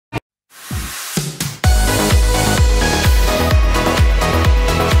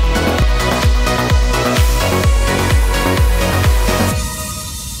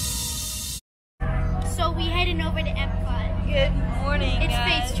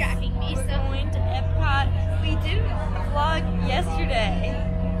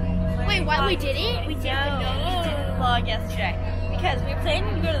say why we did it? We didn't vlog yesterday because we were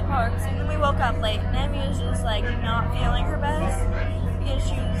planning to go to the parks and then we woke up late and Emmy was just like not feeling her best because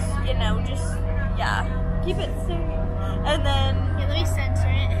she was, you know, just keep it serious. And then let me censor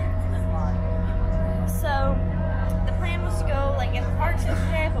it. So the plan was to go like in the parks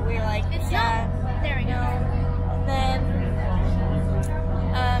yesterday, but we were like, it's not. There we go. And then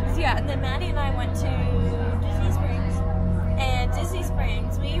and then Maddie and I went to Disney Springs. And Disney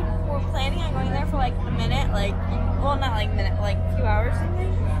Springs, we were planning on going there for like a minute, well, not like a minute, but like a few hours or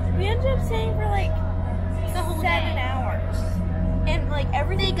something. We ended up staying for like the whole 7 hours. And like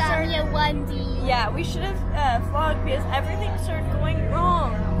everything got me a onesie. Yeah, we should have vlogged because everything started going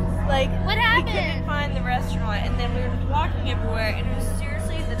wrong. Like, what happened? We couldn't find the restaurant, and then we were just walking everywhere, and it was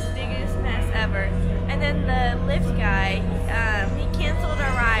seriously the biggest mess ever. And then the Lyft guy, he canceled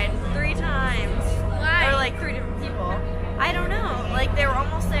our ride 3 times. Why? Or like 3 different people. I don't know. Like they were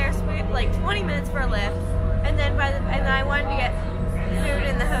almost there, so we had like 20 minutes for a lift, and then and I wanted to get food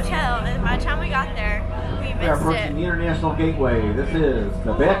in the hotel, and by the time we got there, we missed it. We are approaching the International Gateway. This is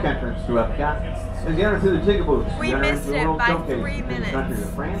the back entrance to Epcot. As you enter through the ticket booths, we missed it by 3 minutes. So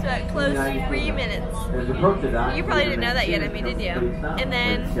it closed 3 minutes. You probably didn't know that yet, I mean, did you? And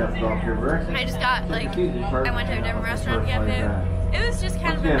then I just got I went to a different restaurant to get food. It was just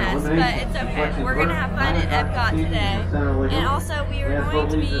kind of a mess, but it's okay. We're gonna have fun at Epcot today, and also we are going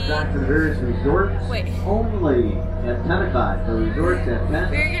to be. Wait. Only at 10 o'clock. The resorts at 10.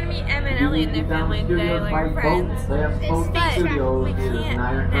 We're gonna meet Em and Ellie and their family today, like our friends. But we can't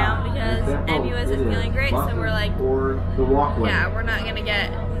now because Emmy wasn't feeling great, so we're like, yeah, we're not gonna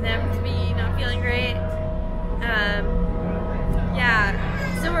get them to be not feeling great. Yeah,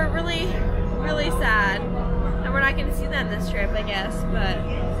 so we're really sad. And we're not going to see them this trip, I guess, but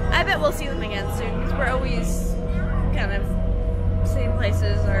I bet we'll see them again soon because we're always kind of same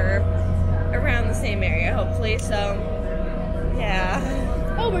places or around the same area, hopefully, so yeah.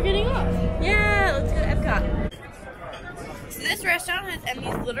 Oh, we're getting off. Yeah, let's go to Epcot. So this restaurant has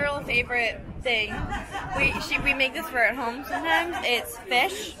Emmy's literal favorite thing. We make this for at home sometimes. It's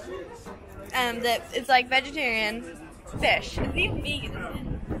fish. It's like vegetarian fish. It's even vegan.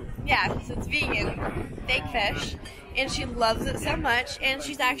 Yeah, so it's vegan, fake fish, and she loves it so much, and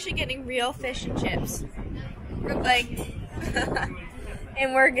she's actually getting real fish and chips. Like,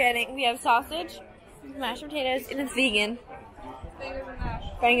 and we have sausage, mashed potatoes, and it's vegan.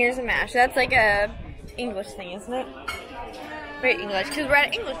 Fingers and mash. That's like a English thing, isn't it? Very English, because we're at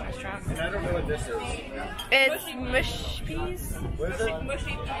an English restaurant. And I don't know what this is. It's mush peas. What is it?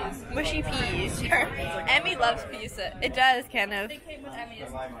 Mushy peas. Mushy peas. Emmy loves peas. It does, kind of. They came with Emmy's.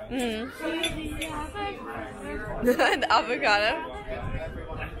 The avocado.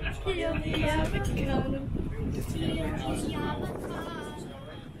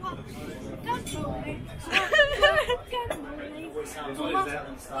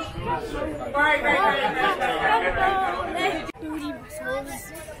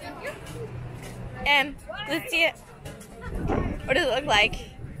 And let's see it. What does it look like?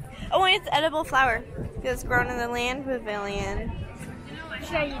 Oh, and it's edible flower. It's grown in the land pavilion.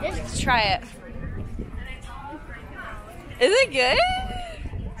 Should I eat it? Let's try it. Is it good?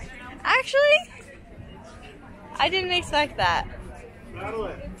 Actually, I didn't expect that.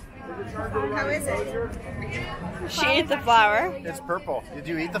 How is it? She ate the flower. It's purple. Did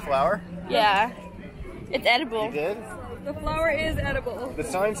you eat the flower? Yeah. It's edible. You did? The flower is edible. The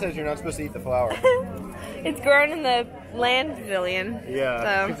sign says you're not supposed to eat the flower. It's grown in the land pavilion.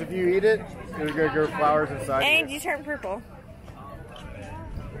 Yeah, because if you eat it, there's going to grow flowers inside. And you turn purple.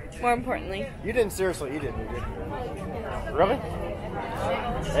 More importantly. You didn't seriously eat it, did you? Really?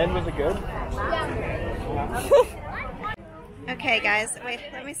 And was it good? Okay, guys. Wait,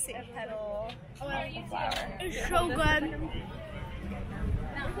 let me see a petal. Flower. It's so good.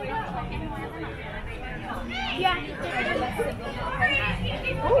 Yeah.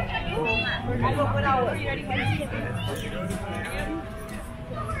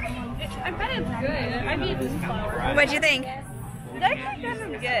 I bet it's good. I mean, this flower. What'd you think? It's actually kind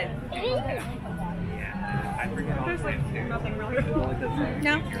of good. There's like nothing really wrong with this.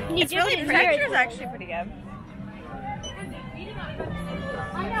 No, it's really pretty. Texture's actually pretty good.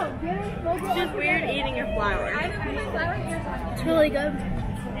 It's just weird eating a flower. It's really good.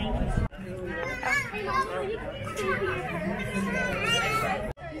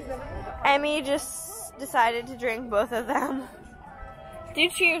 Emmy just decided to drink both of them. Do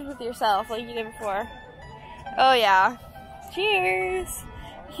cheers with yourself like you did before. Oh yeah. Cheers!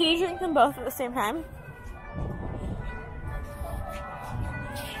 Can you drink them both at the same time?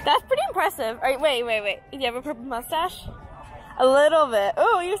 That's pretty impressive. All right, wait. Do you have a purple mustache? A little bit.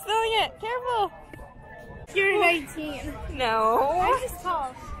 Oh, you're spilling it. Careful. You're 19. No. I'm just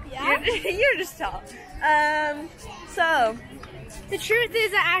tall. Yeah? You're just tall. So. The truth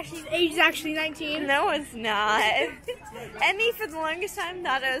is that Ashley's age is actually 19. No, it's not. Emmy, for the longest time,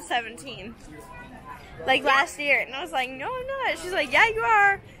 thought I was 17. Like last year. And I was like, no, I'm not. She's like, yeah, you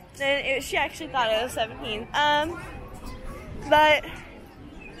are. Then she actually thought I was 17. But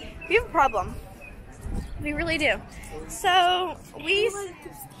we have a problem. We really do. So, we... Everyone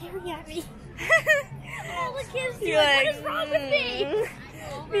keeps staring at me. All the kids do. You're Like, like, what is wrong with me?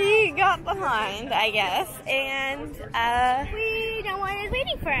 We got behind, I guess, and We don't want it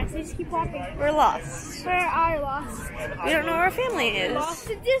waiting for us. We just keep walking. we're lost. We are lost. We don't know where our family is. Lost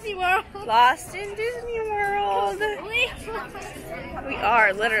in Disney World. Lost in Disney World. We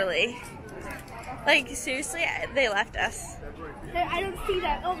are, literally. Like, seriously, they left us. I don't see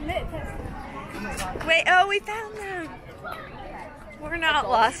that. Oh, Mitt. Wait, oh, we found them. We're not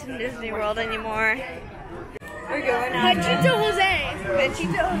lost in Disney World anymore. We're going on Panchito Jose.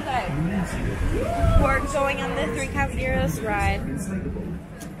 Panchito Jose. We're going on the Three Caballeros ride.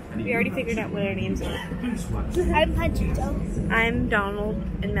 We already figured out what our names are. I'm Panchito. I'm Donald,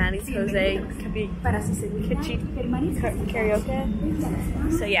 and Maddie's Jose.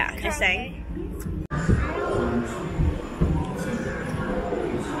 Karaoke. So yeah, just saying.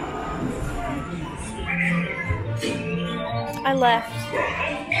 I left.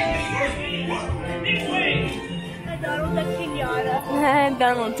 Donald the Pinata.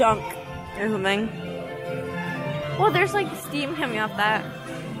 Donald Dunk or something. Well, there's like steam coming off that.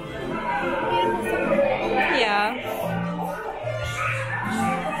 Yeah.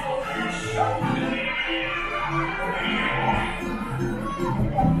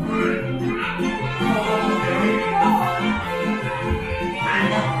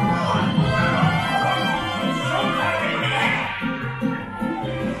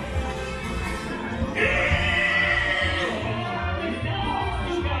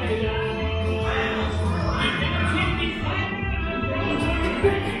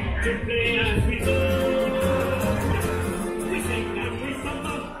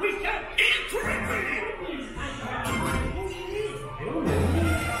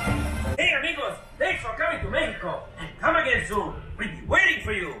 Hey amigos, thanks for coming to Mexico. Come again soon. We'll be waiting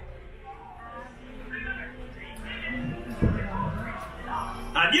for you.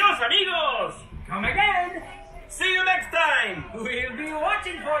 Adios amigos. Come again. See you next time. We'll be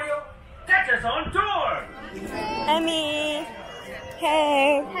watching for you. Catch us on tour. Emmy.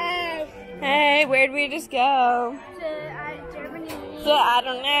 Hey. Hey. Hey, where'd we just go? Germany. So, I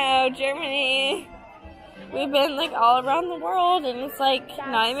don't know, Germany. We've been like all around the world and it's like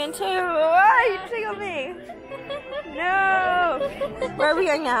not even two. Oh, you tickled me. No. Where are we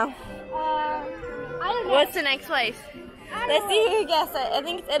going now? I don't know. What's the next place? Let's see who guesses it. I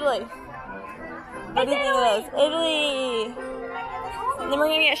think it's Italy. What do you think it is? Italy. Then we're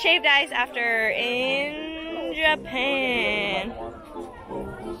gonna get shaved ice after in Japan.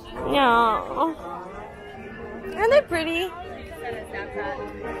 No. Aren't they pretty?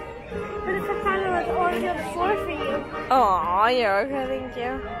 But if I found it was already on the floor for you. Aw, yeah, okay, thank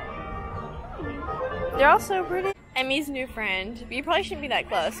you. They're all so pretty. Emmy's new friend. But you probably shouldn't be that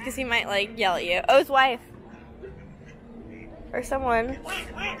close because he might like yell at you. Oh, his wife. Or someone.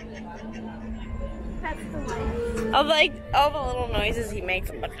 That's the life. Of like all the little noises he makes.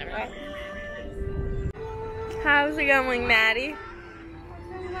 How's it going, Maddie?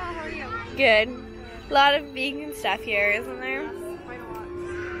 How are you? Good. A lot of vegan stuff here, isn't there?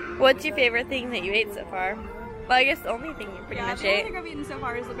 What's your favorite thing that you ate so far? Well, I guess the only thing you pretty much the only ate. thing I've eaten so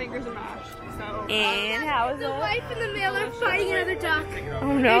far is the bangers and mash. So. And how was The it? wife and the male are fighting another duck.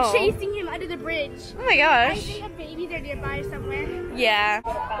 Oh no. They're chasing him under the bridge. Oh my I gosh. think a babies are nearby somewhere. Yeah.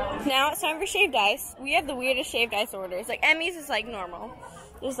 Now it's time for shaved ice. We have the weirdest shaved ice orders. Like Emmy's is like normal.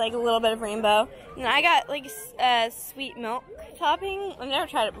 There's like a little bit of rainbow. And I got like sweet milk topping. I've never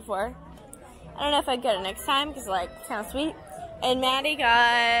tried it before. I don't know if I'd get it next time because like it's kind of sweet. And Maddie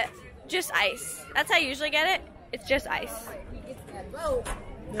got just ice. That's how I usually get it. It's just ice.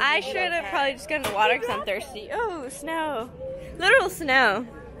 I should have probably just gotten water because I'm thirsty. Oh, snow. Literal snow.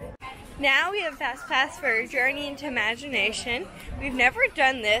 Now we have Fast Pass for Journey into Imagination. We've never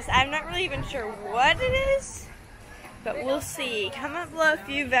done this. I'm not really even sure what it is, but we'll see. Comment below if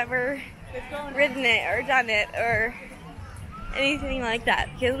you've ever ridden it or done it or anything like that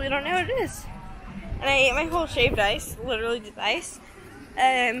because we don't know what it is. And I ate my whole shaved ice, literally just ice. Well,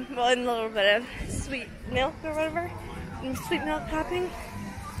 and a little bit of sweet milk or whatever, and sweet milk topping.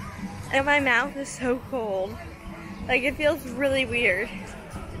 And my mouth is so cold. Like, it feels really weird.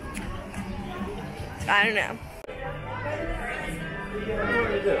 I don't know.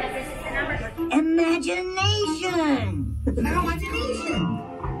 Imagination! Imagination!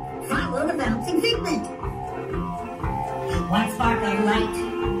 Follow the bouncing figment. One sparkling light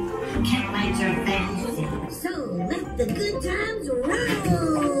can't light your fantasy. So let the good times roll!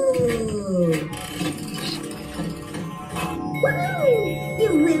 Woohoo! You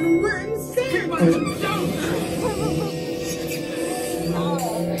win 1 cent!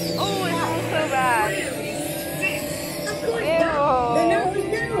 Oh, it smells so bad. Of course, Ew. Doc, the nose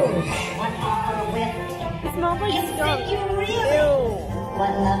knows. It smells like skunk. You really? Ew.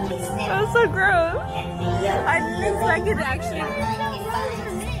 One lovely sniff. That was so gross. I didn't expect it to actually.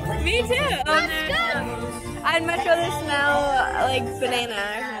 Me too. Oh, no. I'd much rather smell like banana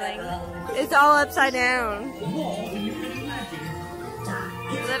or something. It's all upside down.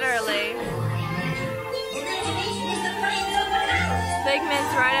 Literally. Imagination is the brain's open house.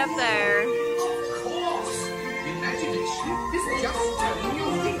 Figment's right up there. Imagination is just telling you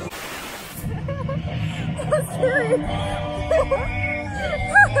things. That's scary.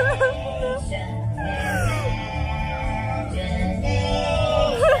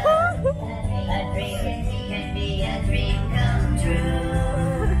 A dream can be a dream come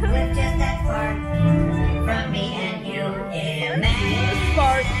true. With just that spark from me and you.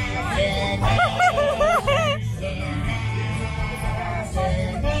 Spark.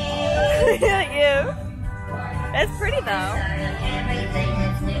 You. That's pretty though. Everything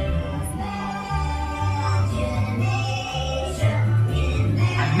that's new.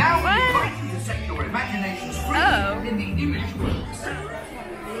 And now we What? invite you to set your imaginations free Oh. in the image world.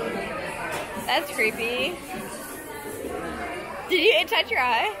 That's creepy. Did it touch your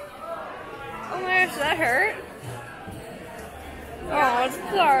eye? Oh my gosh, that hurt? Oh,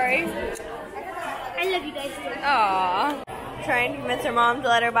 sorry. I love you guys. Aw. Trying to convince her mom to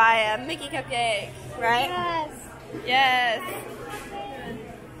let her buy a Mickey cupcake, right? Yes. Yes.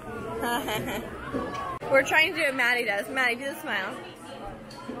 We're trying to do what Maddie does. Maddie, do the smile.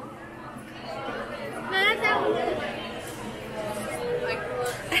 No, that's that one.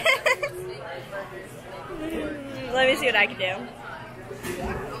 Let me see what I can do.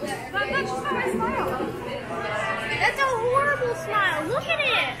 That's a horrible smile. Look at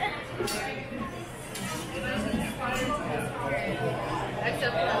it.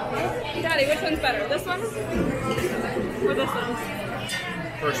 Daddy, which one's better? This one? Or this one?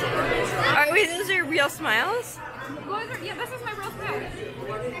 First one. Alright, wait, those are real smiles? Yeah, this is my real smile.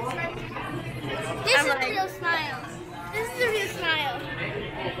 This I'm is like- the real smile. This is the real smile.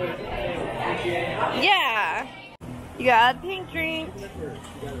 Yeah. You got a pink drink.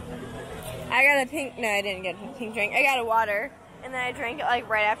 I got a pink, no, I didn't get a pink drink. I got a water. And then I drank it like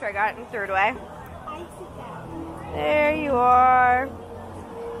right after I got it and threw it away. There you are.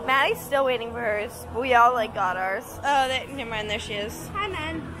 Maddie's still waiting for hers. We all like got ours. Oh, never mind, there she is. Hi,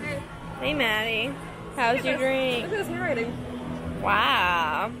 man. Hey, Maddie. How's your drink? Look at this handwriting.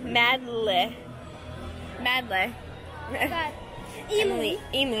 Wow. Madly. Madly. I got Emily.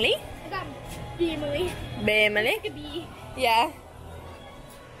 Emily? I got Emily. Emily? Like a bee. Yeah.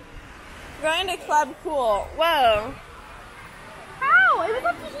 Going to Club Cool. Whoa. How? It was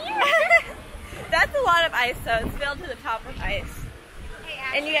up to here. That's a lot of ice, though. It's filled to the top with ice. Hey,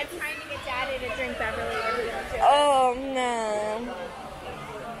 And you get to... trying to get Daddy to drink Beverly every day. Oh, no.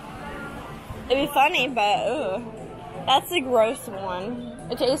 It'd be funny, but ooh. That's the gross one.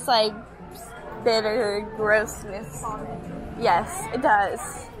 It tastes like bitter grossness. Yes, it does.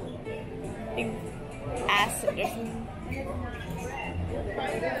 Like acid or something.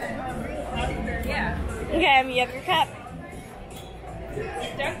 Yeah. Okay, you have your cup.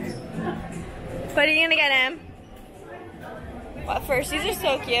 What are you gonna get him? What first? These are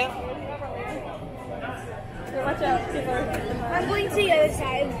so cute. Watch out. People are... I'm going to the other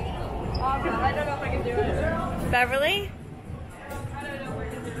side. I don't know if I can do it. Beverly?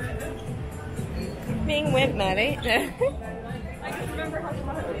 Being wimp, Maddie. I just remember how to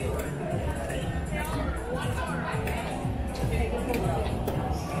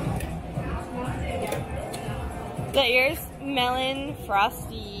Is that yours? Melon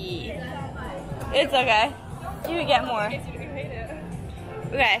Frosty. It's okay. You can get more.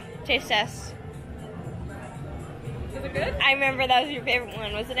 Okay, taste test. Is it good? I remember that was your favorite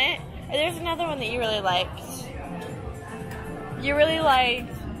one, wasn't it? Or there's another one that you really liked. You really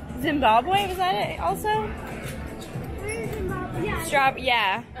liked Zimbabwe, was that it also? Yeah. Strawberry,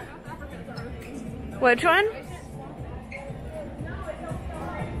 yeah. Which one?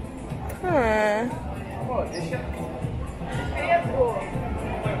 Huh.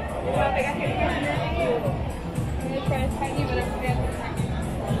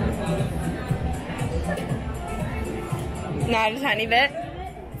 Not a tiny bit?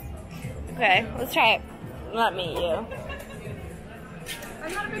 Okay, let's try it. Let me eat you.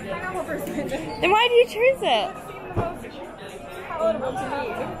 I'm not a big pineapple person. Then why do you choose it? Palatable to me.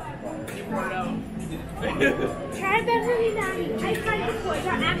 Try Beverly Mountain. I tried before. It's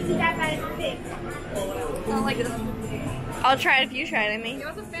not actually that bad as it thinks. I don't like this. I'll try it if you try it, Amy. You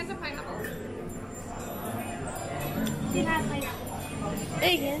want some Fanta pineapple? Did not pineapple. There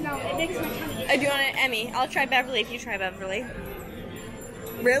you go. No, it makes my tummy. Do you want it, Emmy? I'll try Beverly if you try Beverly.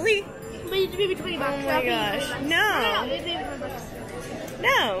 Really? But you have to pay me $20. Oh my gosh. No, No. it made $1.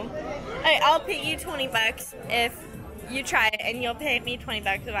 No. Alright, I'll pay you $20 if you try it, and you'll pay me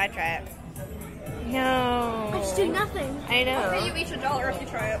 $20 if I try it. No. I just do nothing. I know. I'll pay you each $1 if you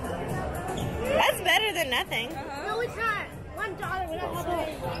try it. That's better than nothing. No, it's not. $1 without helping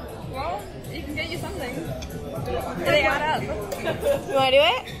anything. Well, you can get you something. Do they add up? You want to do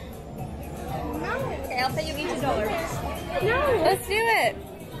it? No. Okay, I'll pay you each $1. No. Let's do it.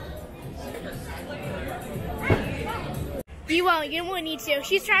 You won't. You won't need to.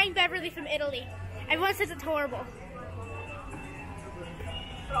 She's trying Beverly from Italy. Everyone says it's horrible.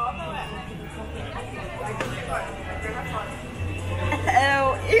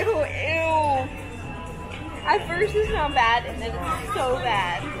 Oh, ew, ew. At first it's not bad, and then it's so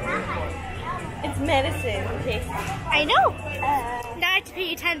bad. It's medicine. Okay. I know. Now I have to pay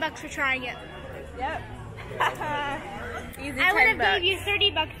you $10 for trying it. Yep. Easy I would have $10. gave you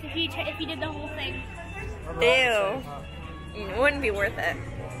 $30 if you did the whole thing. Ew. It wouldn't be worth it.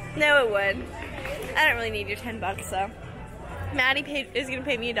 No, it would. I don't really need your $10, so. Maddie is gonna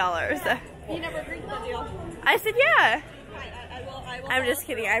pay me $1. So. You never agreed to that deal. I said yeah. I will. I'm just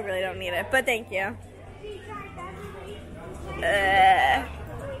kidding. I really don't need it, but thank you.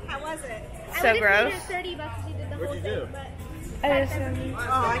 How was it? So gross. I would have paid you $30 if you did the whole What'd you thing. do? But I just,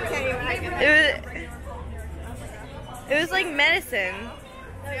 Oh, I can't even make it was like medicine.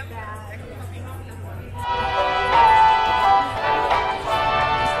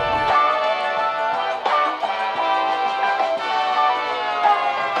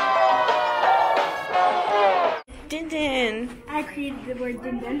 Din din. I created the word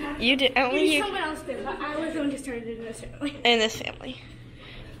din din. You did only you Someone else did, but I was the one who started it in this family. in this family.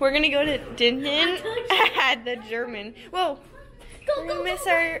 We're gonna go to Din Din at the German. Whoa. We're gonna miss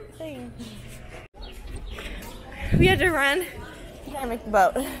our thing. We had to run. We gotta make the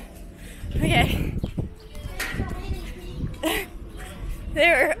boat. Okay. They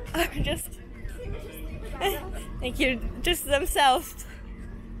were just, thank you, just themselves.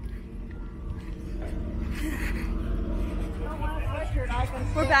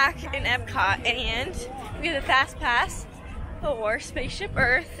 We're back in Epcot, and we have the Fast Pass for Spaceship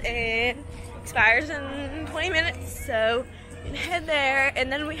Earth, and expires in 20 minutes, so we can head there, and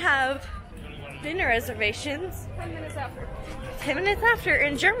then we have dinner reservations 10 minutes after. 10 minutes after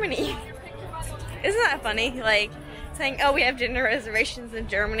in Germany. Isn't that funny? Like, saying, oh, we have dinner reservations in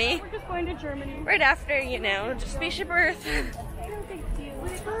Germany. We're just going to Germany. Right after, you know, just Spaceship Earth. It's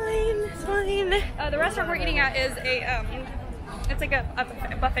fine, it's fine. The restaurant we're eating at is a, it's like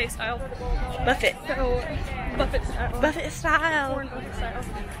a buffet style. Buffet. So, buffet style. Buffet style. Corn buffet style.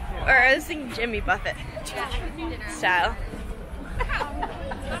 Or I was thinking Jimmy Buffett style.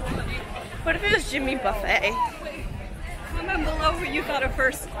 What if it was Jimmy Buffet? Comment below what you thought of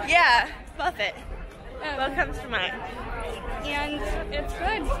first. Yeah, Buffett. What comes to mind? And it's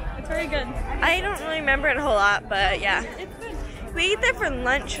good. It's very good. I don't really remember it a whole lot, but yeah. It's good. We ate there for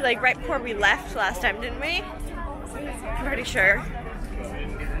lunch, like right before we left last time, didn't we? I'm pretty sure.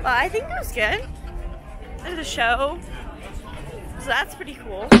 Well, I think it was good. There's a show, so that's pretty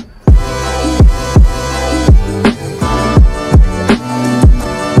cool.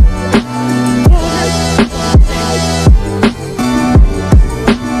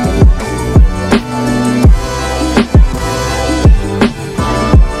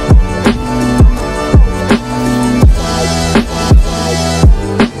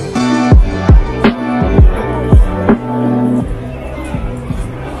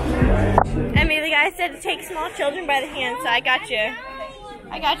 Take small children by the hand, so I got you.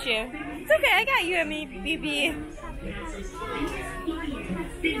 I got you. It's okay, I got you, Emmy, BB.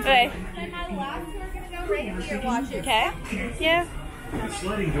 Okay. Okay. Yeah.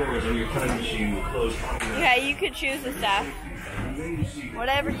 Sliding doors on your time machine will close. Okay, you could choose the stuff.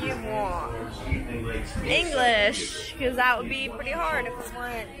 Whatever you want. English, because that would be pretty hard if it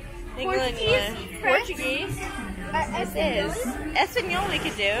weren't English. Portuguese. This is. Espanol we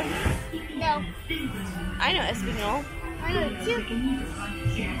could do. No. I know Espanol. I know it too.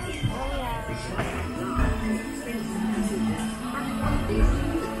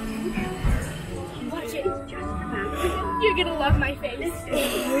 Watch it. You gonna love my face.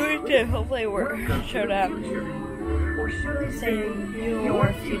 Hopefully it showed up. Saying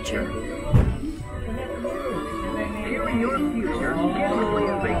your future. Feeling your future, getting away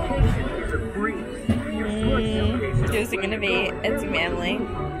on vacation is a breeze. Who's it gonna be? It's family.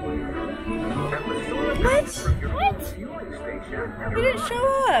 What? He didn't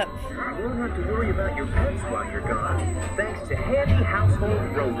show up. You won't have to worry about your pets while you're gone, thanks to handy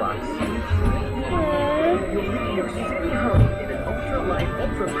household robots. You'll leave your city home in an ultra-light,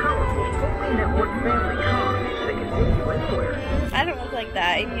 ultra-powerful, totally networked family car that can take you anywhere. I don't look like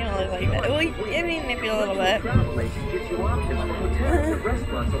that, and you don't look like that. Well, I mean, maybe a little bit. Travel agent gives you options for hotels and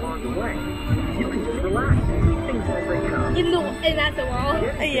restaurants along the way. You can just relax and do things as they come. At the wall.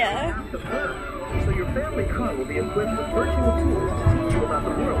 Yeah. So your family car will be equipped with virtual tools to teach you about the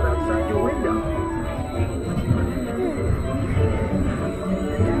world outside your window.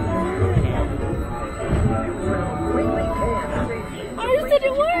 I just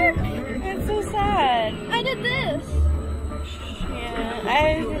didn't work. That's so sad. I did this. Yeah,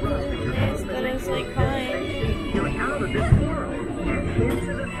 I did this, but it's like fine. You're out of this world and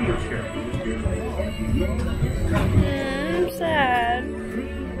into the future. I'm sad.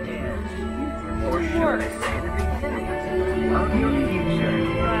 For sure. Of your future.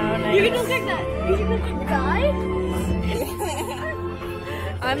 Wow, nice. You can look like that. You can look like the guy.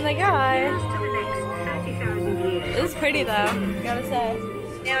 I'm the guy. It was pretty though, gotta say.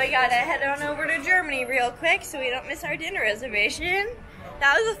 Now we gotta head on over to Germany real quick so we don't miss our dinner reservation.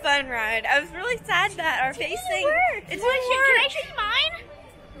 That was a fun ride. I was really sad that our face thing. It didn't work. Can I show you mine?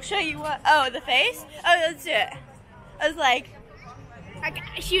 Show you what? Oh, the face? Oh, let's do it. I was like,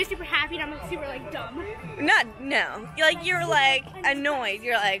 She was super happy and I'm like super like dumb. no. You were like annoyed.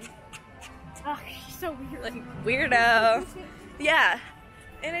 You're like, Oh, she's so weird. like weirdo. Yeah.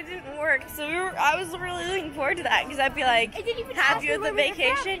 And it didn't work, so I was really looking forward to that because I'd be like happy with the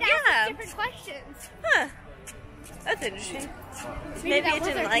vacation. Yeah. Different questions. Huh. That's interesting. Maybe it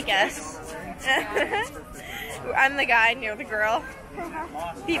didn't like us. I'm the guy and you're the girl.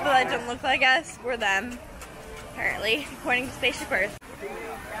 People that don't look like us, we're them. Apparently, according to Spaceship Earth.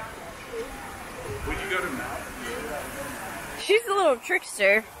 Would you go to She's a little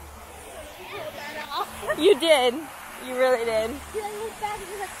trickster. You did. You really did. Did I look back and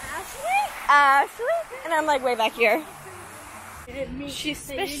be like, Ashley? Ashley? And I'm like way back here. She's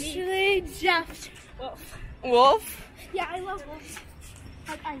Especially Jeff. Wolf. Yeah, I love wolves.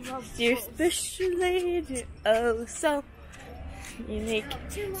 I love You're wolves. especially oh so unique,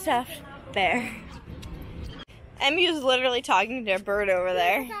 soft bear. Emmy's literally talking to a bird over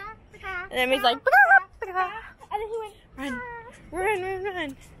there. And Emmy's like, And then he went,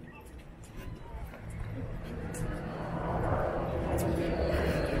 run.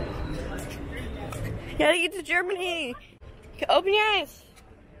 Gotta get to Germany. Open your eyes.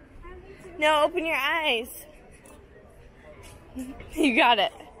 No, open your eyes. You got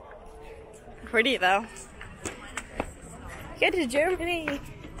it. Pretty though. Get to Germany.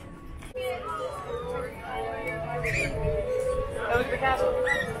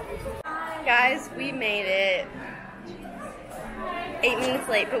 Guys, we made it. 8 minutes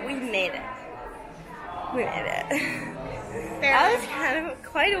late, but we made it. We made it. That was kind of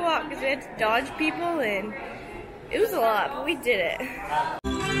quite a walk because we had to dodge people and it was a lot, but we did it.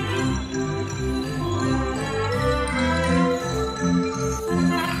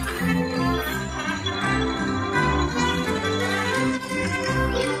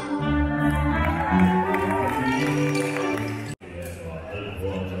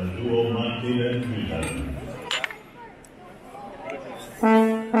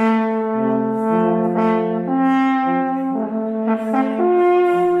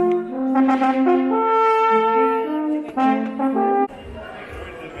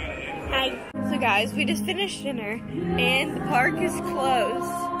 So guys, we just finished dinner and the park is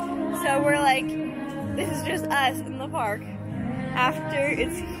closed. So we're like, this is just us in the park after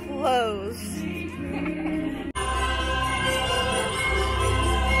it's closed.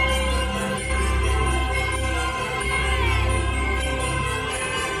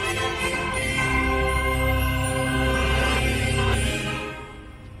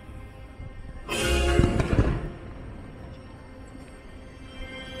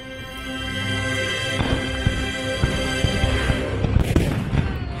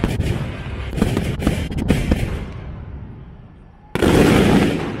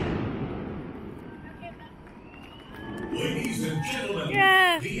 Ladies and gentlemen,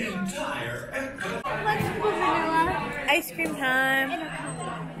 Yeah. the entire Epcot. Ice cream time.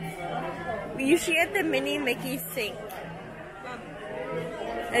 You should get the mini Mickey sink.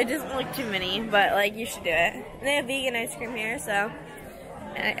 It doesn't look too many, but like you should do it. And they have vegan ice cream here, so.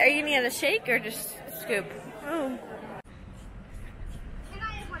 Are you gonna get a shake or just scoop? Oh.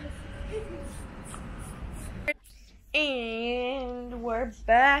 And we're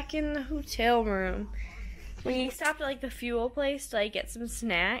back in the hotel room. We stopped at like the fuel place to like get some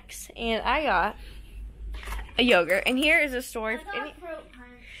snacks, and I got a yogurt. And here is a story.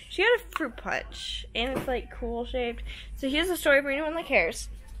 She got a fruit punch, and it's like cool shaped. So here's a story for anyone that cares.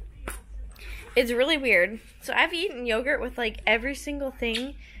 It's really weird. So I've eaten yogurt with like every single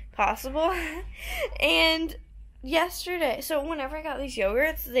thing possible. And yesterday, so whenever I got these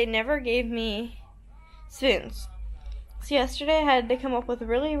yogurts, they never gave me spoons. So yesterday I had to come up with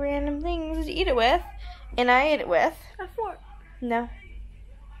really random things to eat it with. And I ate it with a fork. No.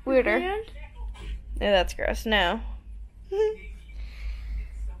 Weirder. No, that's gross. No.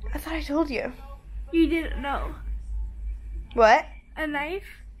 I thought I told you. You didn't know. What? A knife?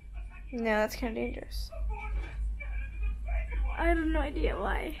 No, that's kind of dangerous. I have no idea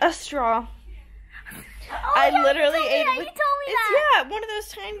why. A straw. Oh, I yeah, literally ate it with. You told me that. Yeah, one of those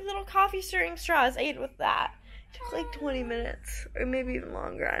tiny little coffee stirring straws. I ate with that. It took like 20 minutes, or maybe even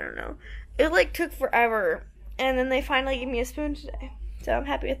longer. I don't know. It like took forever, and then they finally gave me a spoon today. So I'm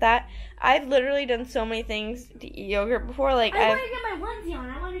happy with that. I've literally done so many things to eat yogurt before. Like I want to get my onesie on.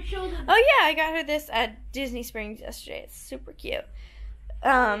 I want to show them. Oh yeah, I got her this at Disney Springs yesterday. It's super cute.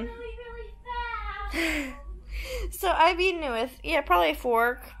 Really fast. So I've eaten it with, probably a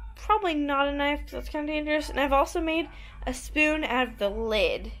fork. Probably not a knife because that's kind of dangerous. And I've also made a spoon out of the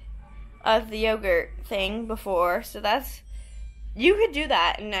lid of the yogurt thing before. So that's, you could do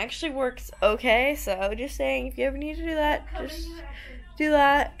that and it actually works okay. So just saying, if you ever need to do that, just do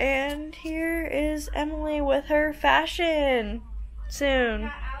that. And here is Emily with her fashion.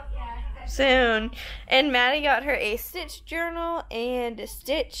 Soon. And Maddie got her a Stitch journal and a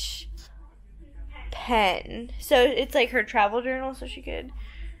Stitch pen. So it's like her travel journal, so she could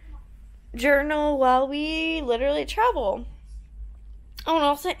journal while we literally travel. Oh, and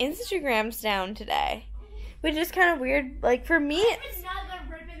also Instagram's down today, which is kind of weird. Like for me,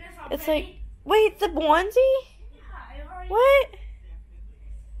 it's like, wait, the onesie? What?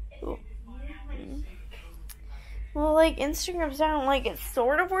 Well, like, Instagram's down, like, it's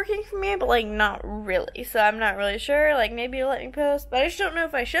sort of working for me, but, like, not really. So I'm not really sure. Like, maybe it'll let me post, but I just don't know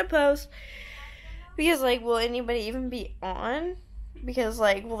if I should post. Because, like, will anybody even be on? Because,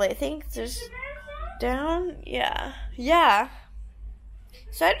 like, will they think it's just down? Yeah. Yeah.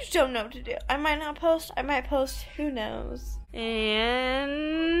 So I just don't know what to do. I might not post. I might post. Who knows?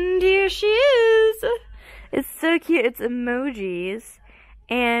 And here she is. It's so cute. It's emojis.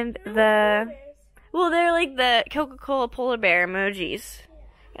 And well, they're like the Coca-Cola polar bear emojis.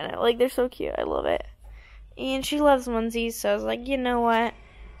 And like, they're so cute. I love it. And she loves onesies, so I was like, you know what?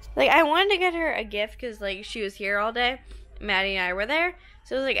 Like, I wanted to get her a gift because, like, she was here all day. Maddie and I were there.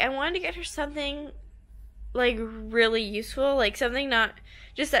 So I was like, I wanted to get her something, like, really useful. Like, something not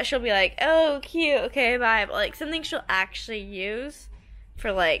just that she'll be like, oh, cute, okay, bye. But, like, something she'll actually use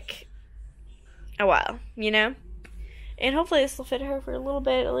for, like, a while, you know? And hopefully this will fit her for a little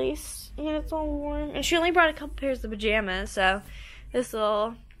bit at least. And it's all warm. And she only brought a couple pairs of pajamas, so this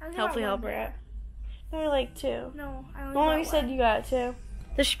will hopefully help her out. There were like two. No, I only Well, you said you got two.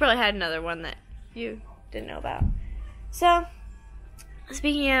 So she probably had another one that you didn't know about. So,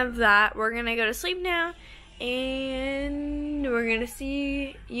 speaking of that, we're going to go to sleep now. And we're going to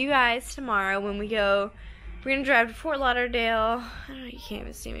see you guys tomorrow when we go. We're going to drive to Fort Lauderdale. I don't know, you can't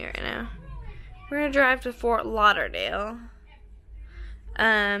even see me right now. We're going to drive to Fort Lauderdale.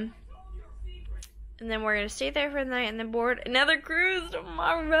 And then we're going to stay there for the night and then board another cruise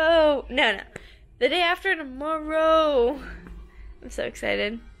tomorrow. No. The day after tomorrow. I'm so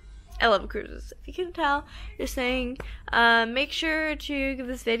excited. I love cruises. If you can tell, just saying. Make sure to give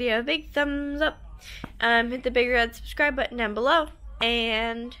this video a big thumbs up. Hit the big red subscribe button down below.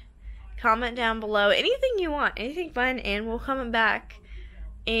 And comment down below anything you want. Anything fun. And we'll comment back.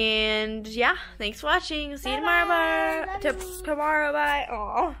 And yeah, thanks for watching. See you tomorrow. Bye. Tomorrow. Bye.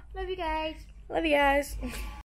 Aw. Love you guys. Love you guys.